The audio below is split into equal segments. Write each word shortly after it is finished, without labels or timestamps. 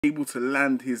able to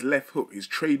land his left hook, his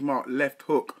trademark left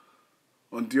hook,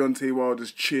 on Deontay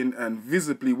Wilder's chin and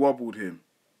visibly wobbled him.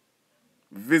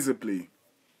 Visibly.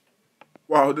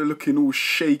 Wilder looking all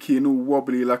shaky and all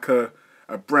wobbly like a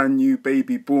brand new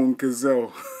baby born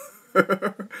gazelle.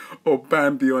 Or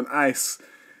Bambi on ice.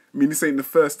 I mean, this ain't the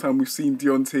first time we've seen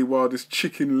Deontay Wilder's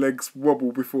chicken legs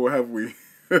wobble before, have we?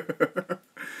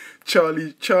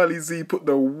 Charlie Z put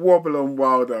the wobble on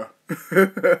Wilder.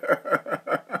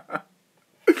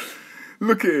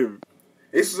 Look at him.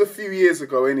 This was a few years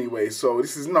ago anyway, so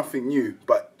this is nothing new.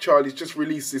 But Charlie's just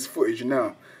released this footage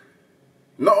now.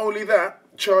 Not only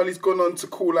that, Charlie's gone on to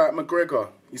call out McGregor.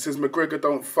 He says McGregor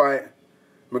don't fight.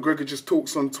 McGregor just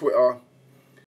talks on Twitter.